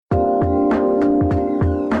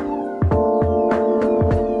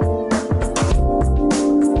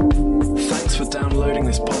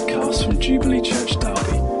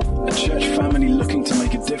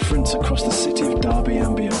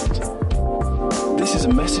is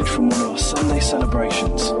a message from one of our Sunday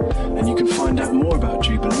celebrations, and you can find out more about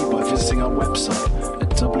Jubilee by visiting our website at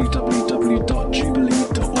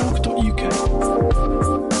www.jubilee.org.uk.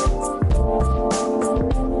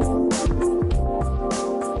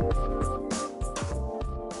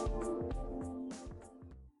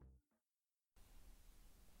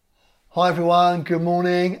 Hi everyone, good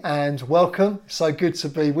morning and welcome. So good to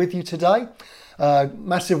be with you today.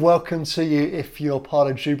 Massive welcome to you if you're part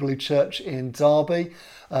of Jubilee Church in Derby.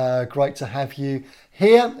 Great to have you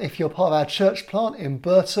here. If you're part of our church plant in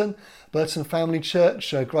Burton Family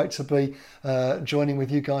Church, great to be joining with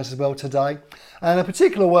you guys as well today. And a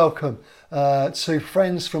particular welcome to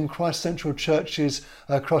friends from Christ Central churches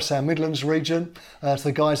across our Midlands region, to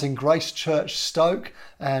the guys in Grace Church Stoke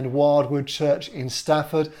and Wildwood Church in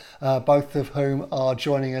Stafford, both of whom are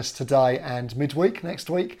joining us today and midweek next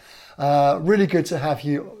week. Really good to have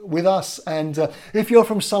you with us, and if you're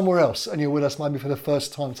from somewhere else and you're with us maybe for the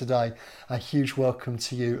first time today, a huge welcome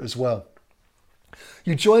to you as well.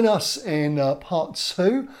 You join us in part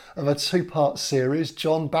 2 of a 2-part series.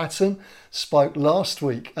 John Batten spoke last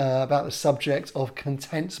week about the subject of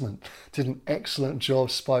contentment. Did an excellent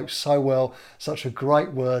job, spoke so well, such a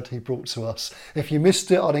great word he brought to us. If you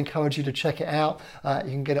missed it, I'd encourage you to check it out.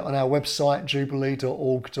 You can get it on our website,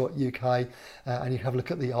 jubilee.org.uk, and you can have a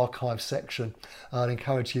look at the archive section. I'd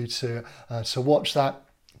encourage you to watch that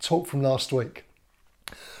talk from last week.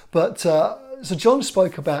 But so John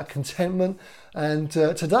spoke about contentment, and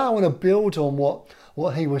today I want to build on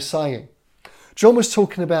what he was saying. John was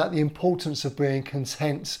talking about the importance of being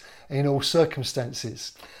content in all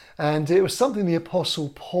circumstances, and it was something the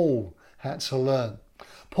Apostle Paul had to learn.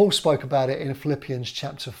 Paul spoke about it in Philippians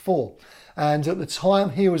chapter 4, and at the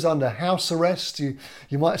time he was under house arrest. You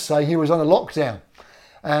might say he was on a lockdown,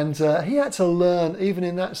 and he had to learn, even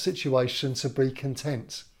in that situation, to be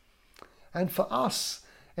content. And for us,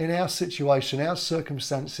 in our situation, our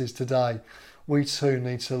circumstances today, we too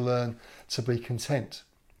need to learn to be content.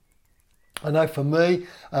 I know for me,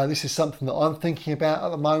 this is something that I'm thinking about at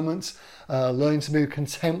the moment, learning to be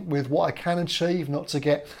content with what I can achieve, not to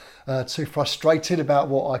get too frustrated about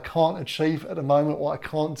what I can't achieve at the moment, what I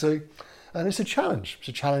can't do. And it's a challenge. It's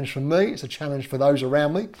a challenge for me, it's a challenge for those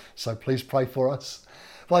around me, so please pray for us.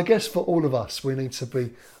 But I guess for all of us, we need to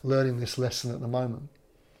be learning this lesson at the moment.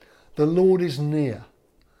 The Lord is near.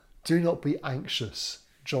 Do not be anxious,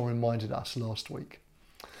 John reminded us last week.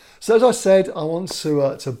 So as I said, I want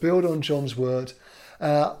to build on John's word,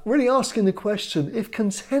 really asking the question, if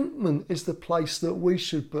contentment is the place that we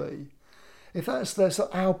should be, if that's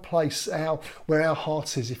our place, where our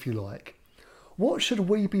heart is, if you like, what should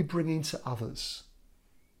we be bringing to others?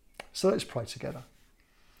 So let's pray together.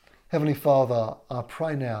 Heavenly Father, I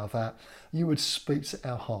pray now that you would speak to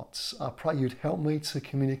our hearts. I pray you'd help me to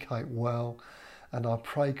communicate well. And I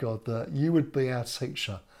pray, God, that you would be our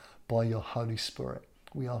teacher by your Holy Spirit.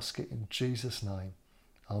 We ask it in Jesus' name.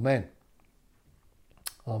 Amen.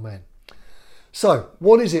 Amen. So,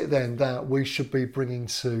 what is it then that we should be bringing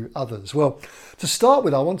to others? Well, to start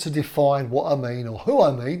with, I want to define what I mean, or who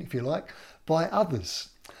I mean, if you like, by others.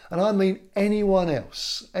 And I mean anyone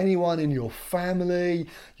else, anyone in your family,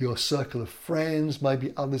 your circle of friends,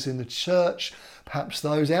 maybe others in the church, perhaps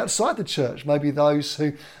those outside the church, maybe those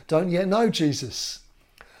who don't yet know Jesus.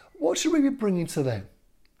 What should we be bringing to them?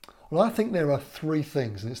 Well, I think there are 3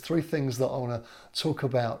 things, and it's 3 things that I want to talk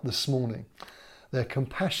about this morning. They're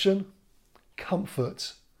compassion,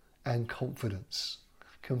 comfort, and confidence.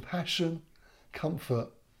 Compassion,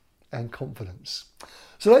 comfort, and confidence.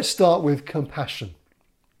 So let's start with compassion.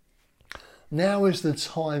 Now is the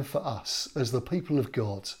time for us as the people of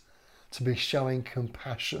God to be showing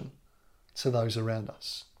compassion to those around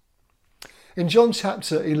us. In John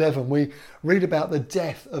chapter 11, we read about the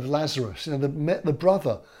death of Lazarus, the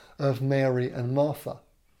brother of Mary and Martha.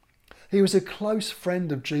 He was a close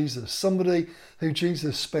friend of Jesus, somebody who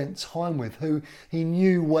Jesus spent time with, who he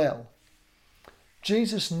knew well.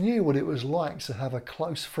 Jesus knew what it was like to have a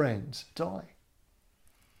close friend die.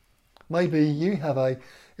 Maybe you have a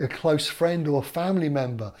close friend or family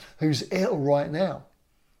member who's ill right now.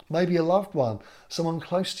 Maybe a loved one, someone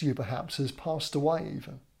close to you perhaps, has passed away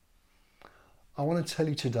even. I want to tell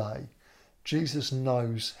you today, Jesus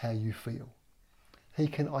knows how you feel. He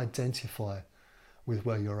can identify with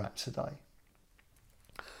where you're at today.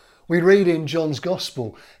 We read in John's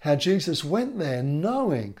Gospel how Jesus went there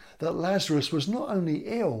knowing that Lazarus was not only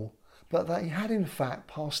ill, but that he had in fact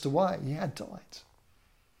passed away. He had died.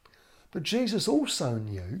 But Jesus also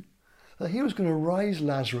knew that he was going to raise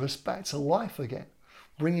Lazarus back to life again,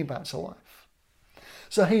 bring him back to life.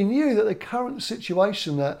 So he knew that the current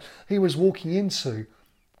situation that he was walking into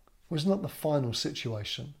was not the final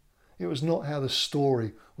situation. It was not how the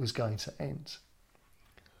story was going to end.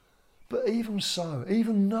 But even so,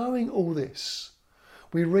 even knowing all this,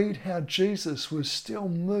 we read how Jesus was still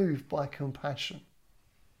moved by compassion.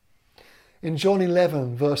 In John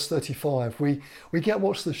 11, verse 35, we get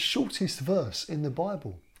what's the shortest verse in the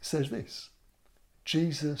Bible. It says this: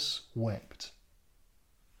 Jesus wept.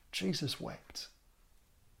 Jesus wept.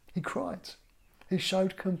 He cried. He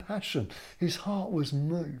showed compassion. His heart was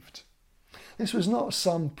moved. This was not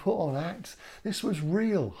some put-on act. This was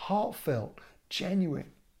real, heartfelt,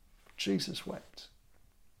 genuine. Jesus wept.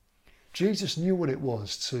 Jesus knew what it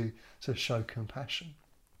was to show compassion.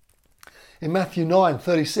 In Matthew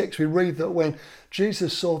 9:36, we read that when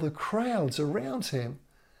Jesus saw the crowds around him,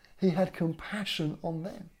 he had compassion on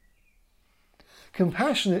them.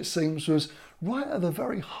 Compassion, it seems, was right at the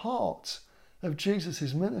very heart of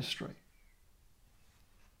Jesus' ministry.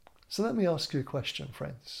 So let me ask you a question,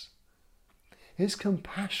 friends. Is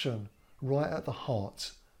compassion right at the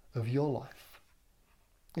heart of your life?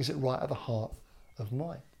 Is it right at the heart of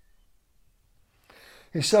mine?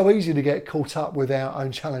 It's so easy to get caught up with our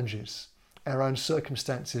own challenges, our own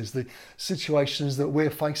circumstances, the situations that we're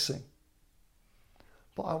facing.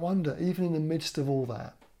 But I wonder, even in the midst of all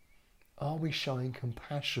that, are we showing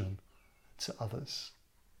compassion to others?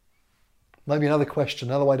 Maybe another question,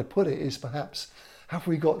 another way to put it is perhaps, have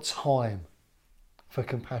we got time for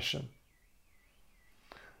compassion?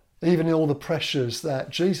 Even in all the pressures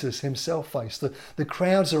that Jesus himself faced, the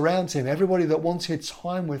crowds around him, everybody that wanted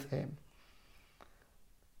time with him,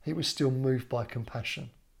 he was still moved by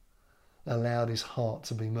compassion, allowed his heart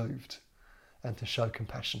to be moved and to show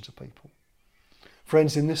compassion to people.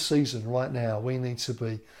 Friends, in this season right now, we need to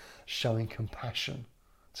be showing compassion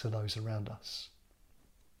to those around us.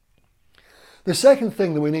 The second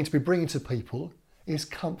thing that we need to be bringing to people is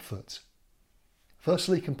comfort.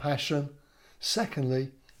 Firstly, compassion.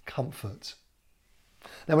 Secondly, comfort.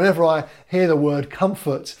 Now, whenever I hear the word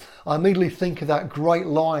comfort, I immediately think of that great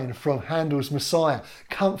line from Handel's Messiah,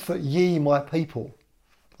 "Comfort ye my people."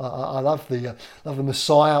 I love the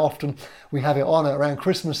Messiah. Often we have it on around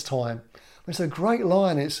Christmas time. It's a great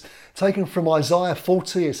line. It's taken from Isaiah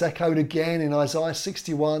 40. It's echoed again in Isaiah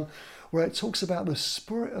 61, where it talks about the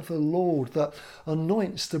Spirit of the Lord that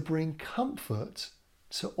anoints to bring comfort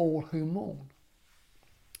to all who mourn.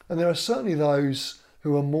 And there are certainly those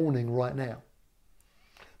who are mourning right now.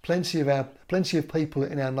 Plenty of people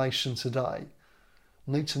in our nation today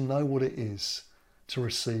need to know what it is to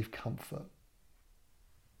receive comfort.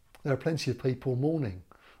 There are plenty of people mourning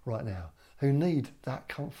right now who need that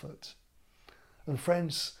comfort. And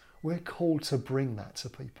friends, we're called to bring that to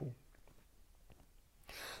people.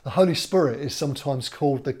 The Holy Spirit is sometimes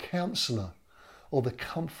called the Counselor or the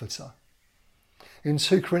Comforter. In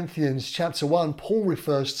 2 Corinthians chapter 1, Paul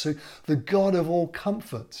refers to the God of all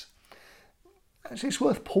comfort. Actually, it's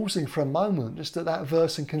worth pausing for a moment just at that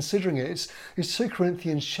verse and considering it. It's 2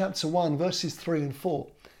 Corinthians chapter 1, verses 3 and 4.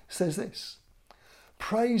 It says this: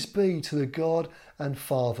 "Praise be to the God and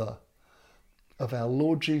Father of our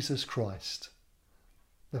Lord Jesus Christ,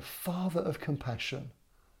 the Father of compassion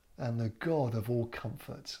and the God of all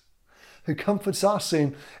comfort, who comforts us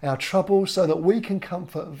in our troubles so that we can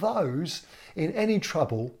comfort those in any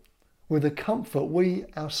trouble with the comfort we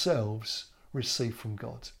ourselves receive from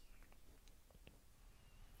God."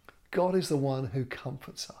 God is the one who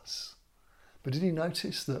comforts us. But did you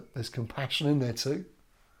notice that there's compassion in there too?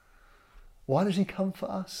 Why does he comfort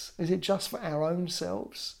us? Is it just for our own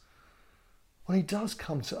selves? Well, he does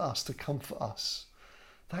come to us to comfort us.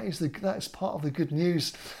 That is part of the good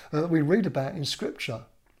news that we read about in Scripture.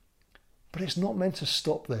 But it's not meant to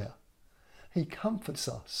stop there. He comforts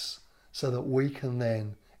us so that we can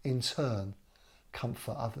then, in turn,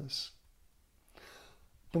 comfort others.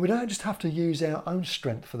 But we don't just have to use our own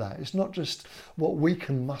strength for that. It's not just what we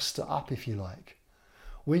can muster up, if you like.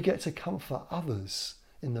 We get to comfort others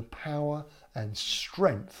in the power and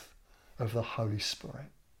strength of the Holy Spirit.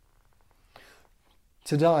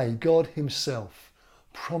 Today, God himself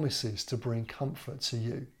promises to bring comfort to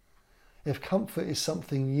you. If comfort is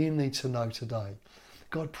something you need to know today,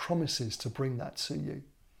 God promises to bring that to you.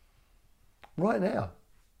 Right now,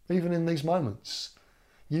 even in these moments,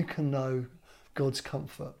 you can know God's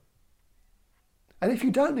comfort. And if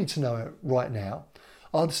you don't need to know it right now,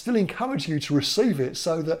 I'd still encourage you to receive it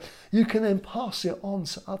so that you can then pass it on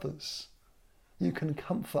to others. You can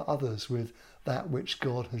comfort others with that which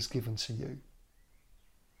God has given to you.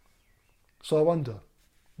 So I wonder,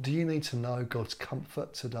 do you need to know God's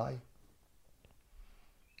comfort today?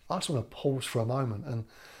 I just want to pause for a moment and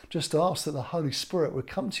just ask that the Holy Spirit would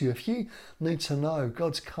come to you. If you need to know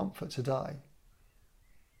God's comfort today,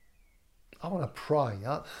 I want to pray.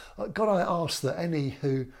 God, I ask that any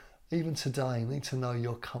who, even today, need to know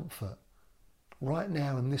your comfort, right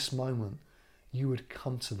now in this moment, you would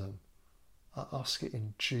come to them. I ask it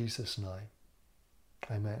in Jesus' name.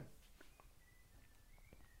 Amen.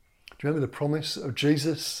 Do you remember the promise of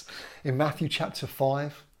Jesus in Matthew chapter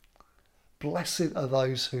 5? Blessed are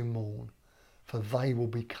those who mourn, for they will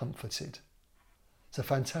be comforted. It's a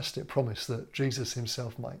fantastic promise that Jesus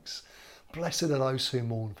himself makes. Blessed are those who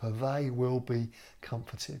mourn, for they will be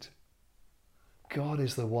comforted. God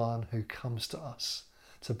is the one who comes to us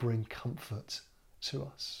to bring comfort to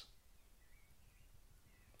us.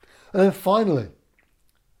 And then finally,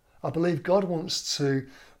 I believe God wants to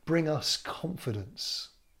bring us confidence.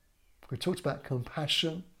 We talked about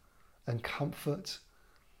compassion and comfort.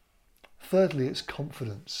 Thirdly, it's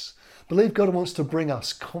confidence. I believe God wants to bring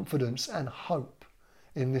us confidence and hope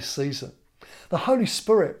in this season. The Holy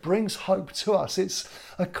Spirit brings hope to us. It's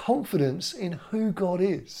a confidence in who God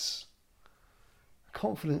is, a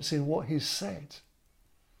confidence in what He's said.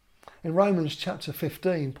 In Romans chapter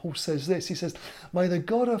 15, Paul says this. He says, "May the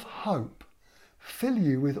God of hope fill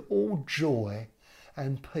you with all joy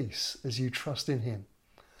and peace as you trust in Him,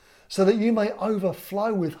 so that you may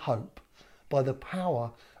overflow with hope by the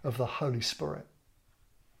power of the Holy Spirit."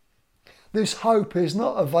 This hope is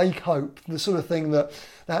not a vague hope, the sort of thing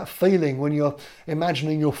that feeling when you're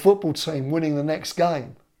imagining your football team winning the next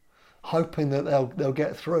game, hoping that they'll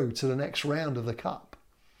get through to the next round of the cup.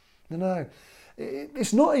 No,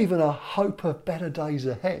 it's not even a hope of better days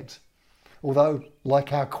ahead. Although,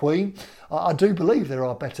 like our Queen, I do believe there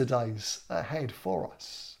are better days ahead for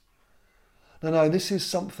us. No, this is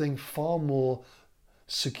something far more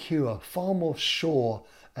secure, far more sure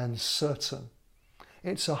and certain.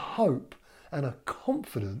 It's a hope and a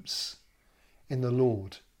confidence in the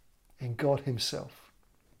Lord, in God Himself.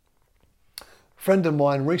 A friend of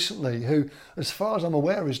mine recently, who, as far as I'm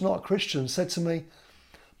aware, is not a Christian, said to me,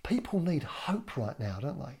 "People need hope right now,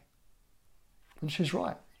 don't they?" And she's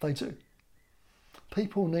right, they do.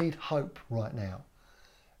 People need hope right now.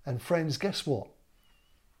 And friends, guess what?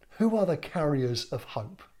 Who are the carriers of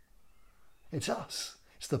hope? It's us.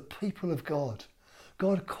 It's the people of God.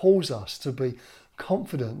 God calls us to be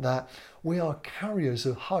confident that we are carriers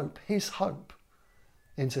of hope, His hope,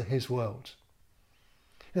 into His world.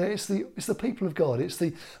 You know, it's the people of God. It's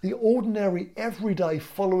the ordinary, everyday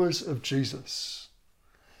followers of Jesus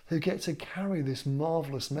who get to carry this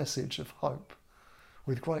marvellous message of hope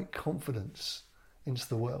with great confidence into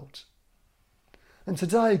the world. And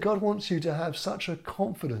today, God wants you to have such a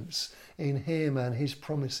confidence in Him and His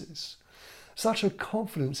promises, such a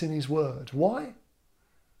confidence in His word. Why?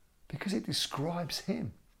 Because it describes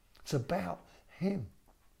Him. It's about Him.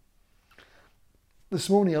 This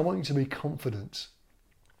morning, I want you to be confident.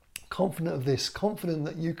 Confident of this, confident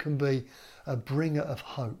that you can be a bringer of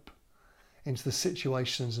hope into the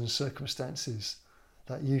situations and circumstances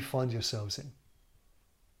that you find yourselves in.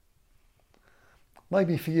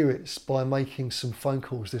 Maybe for you it's by making some phone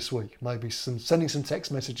calls this week, maybe sending some text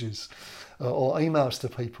messages or emails to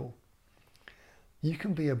people. You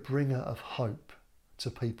can be a bringer of hope to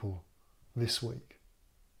people this week.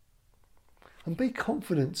 And be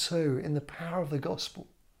confident too in the power of the gospel.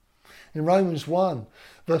 In Romans 1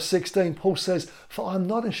 verse 16, Paul says, "For I'm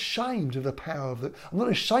not ashamed of the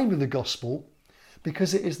gospel,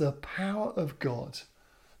 because it is the power of God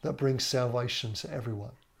that brings salvation to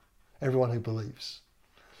everyone who believes.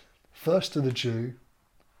 First to the Jew,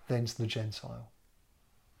 then to the Gentile."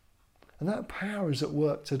 And that power is at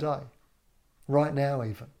work today, right now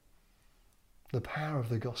even. The power of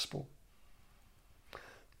the gospel.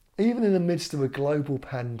 Even in the midst of a global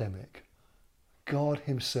pandemic, God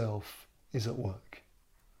Himself is at work.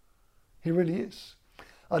 He really is.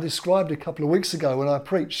 I described a couple of weeks ago when I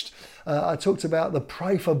preached, I talked about the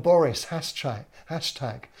Pray for Boris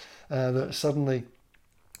hashtag that suddenly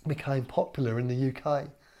became popular in the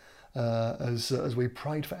UK as we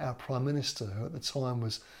prayed for our Prime Minister, who at the time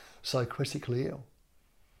was so critically ill.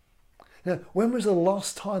 Now, when was the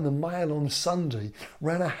last time the Mail on Sunday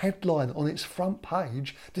ran a headline on its front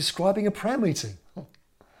page describing a prayer meeting?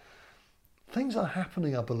 Things are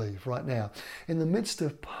happening, I believe, right now. In the midst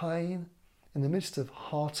of pain, in the midst of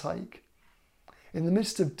heartache, in the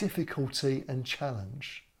midst of difficulty and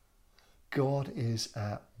challenge, God is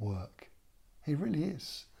at work. He really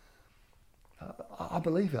is. I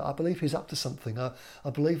believe it. I believe He's up to something. I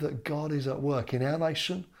believe that God is at work in our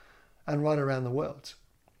nation and right around the world.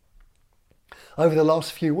 Over the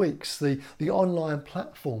last few weeks, the online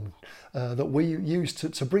platform that we use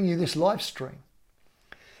to bring you this live stream,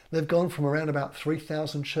 They've gone from around about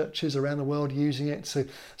 3,000 churches around the world using it to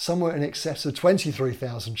somewhere in excess of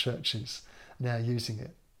 23,000 churches now using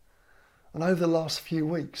it. And over the last few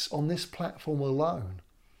weeks, on this platform alone,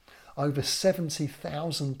 over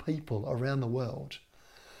 70,000 people around the world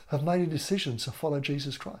have made a decision to follow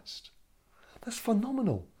Jesus Christ. That's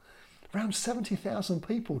phenomenal. Around 70,000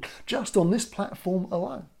 people just on this platform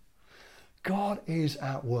alone. God is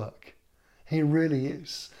at work. He really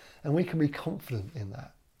is. And we can be confident in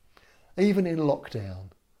that. Even in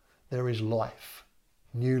lockdown, there is life,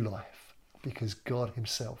 new life, because God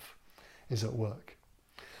himself is at work.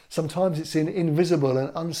 Sometimes it's in invisible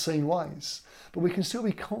and unseen ways, but we can still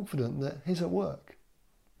be confident that he's at work.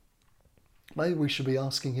 Maybe we should be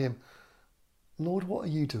asking him, Lord, what are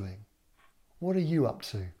you doing? What are you up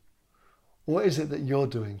to? What is it that you're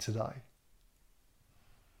doing today?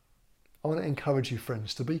 I want to encourage you,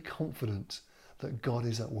 friends, to be confident that God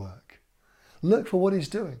is at work. Look for what he's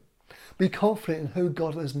doing. Be confident in who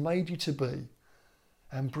God has made you to be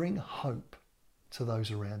and bring hope to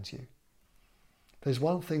those around you. There's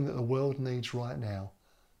one thing that the world needs right now.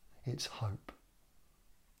 It's hope.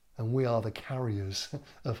 And we are the carriers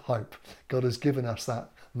of hope. God has given us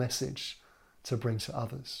that message to bring to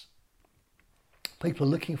others. People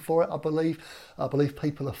are looking for it, I believe. I believe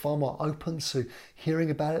people are far more open to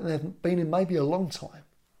hearing about it than they've been in maybe a long time.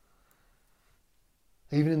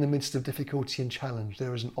 Even in the midst of difficulty and challenge,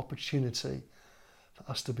 there is an opportunity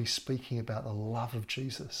for us to be speaking about the love of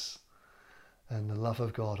Jesus and the love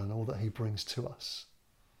of God and all that he brings to us.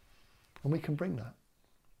 And we can bring that.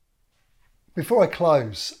 Before I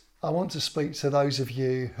close, I want to speak to those of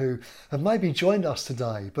you who have maybe joined us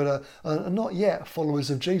today but are not yet followers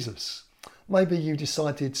of Jesus. Maybe you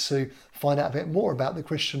decided to find out a bit more about the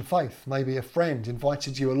Christian faith. Maybe a friend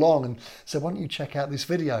invited you along and said, why don't you check out this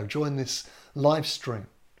video, join this live stream.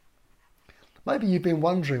 Maybe you've been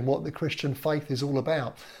wondering what the Christian faith is all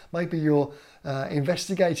about. Maybe you're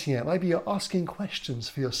investigating it. Maybe you're asking questions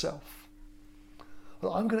for yourself.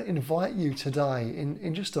 Well, I'm going to invite you today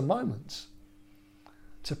in just a moment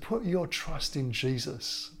to put your trust in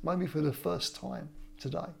Jesus, maybe for the first time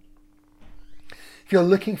today. If you're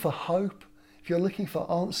looking for hope, if you're looking for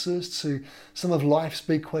answers to some of life's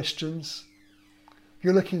big questions, if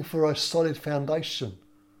you're looking for a solid foundation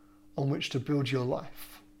on which to build your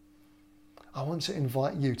life, I want to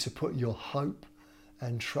invite you to put your hope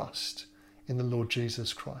and trust in the Lord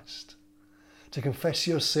Jesus Christ, to confess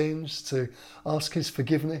your sins, to ask his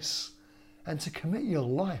forgiveness, and to commit your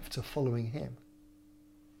life to following him.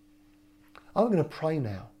 I'm going to pray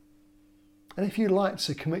now. And if you'd like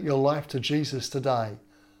to commit your life to Jesus today,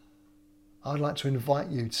 I'd like to invite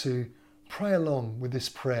you to pray along with this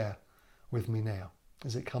prayer with me now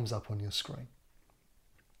as it comes up on your screen.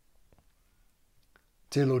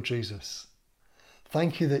 Dear Lord Jesus,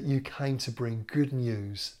 thank you that you came to bring good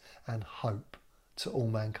news and hope to all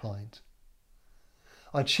mankind.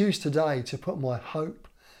 I choose today to put my hope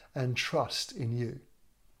and trust in you.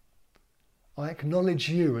 I acknowledge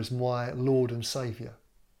you as my Lord and Saviour.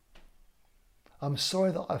 I'm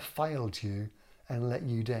sorry that I've failed you and let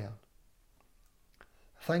you down.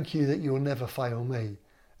 Thank you that you'll never fail me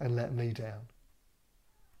and let me down.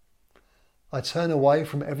 I turn away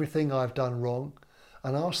from everything I've done wrong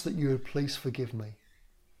and ask that you would please forgive me.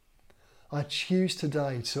 I choose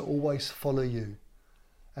today to always follow you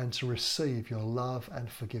and to receive your love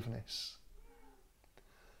and forgiveness.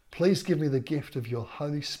 Please give me the gift of your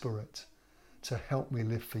Holy Spirit to help me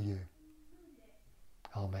live for you.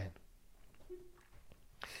 Amen.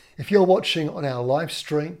 If you're watching on our live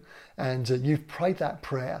stream and you've prayed that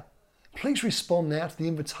prayer, please respond now to the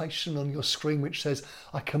invitation on your screen which says,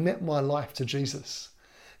 I commit my life to Jesus.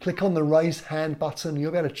 Click on the raise hand button.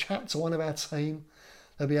 You'll be able to chat to one of our team.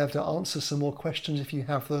 They'll be able to answer some more questions if you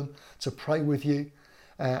have them, to pray with you.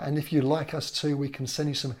 And if you'd like us to, we can send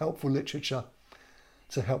you some helpful literature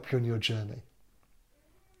to help you on your journey.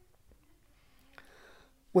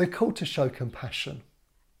 We're called to show compassion.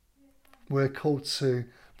 We're called to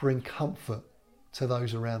bring comfort to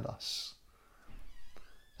those around us.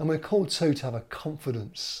 And we're called too to have a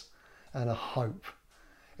confidence and a hope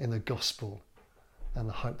in the gospel and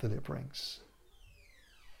the hope that it brings.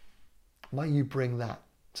 May you bring that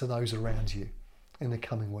to those around you in the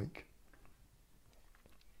coming week.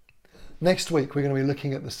 Next week, we're going to be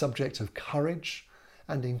looking at the subject of courage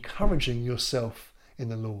and encouraging yourself in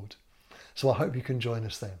the Lord. So I hope you can join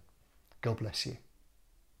us then. God bless you.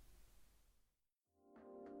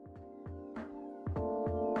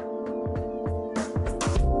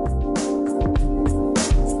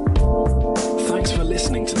 Thanks for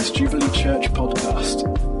listening to this Jubilee Church podcast.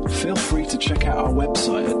 Feel free to check out our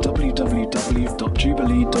website at www.jubilee.church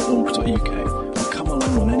www.jubilee.org.uk or come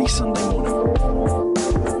along on any Sunday morning.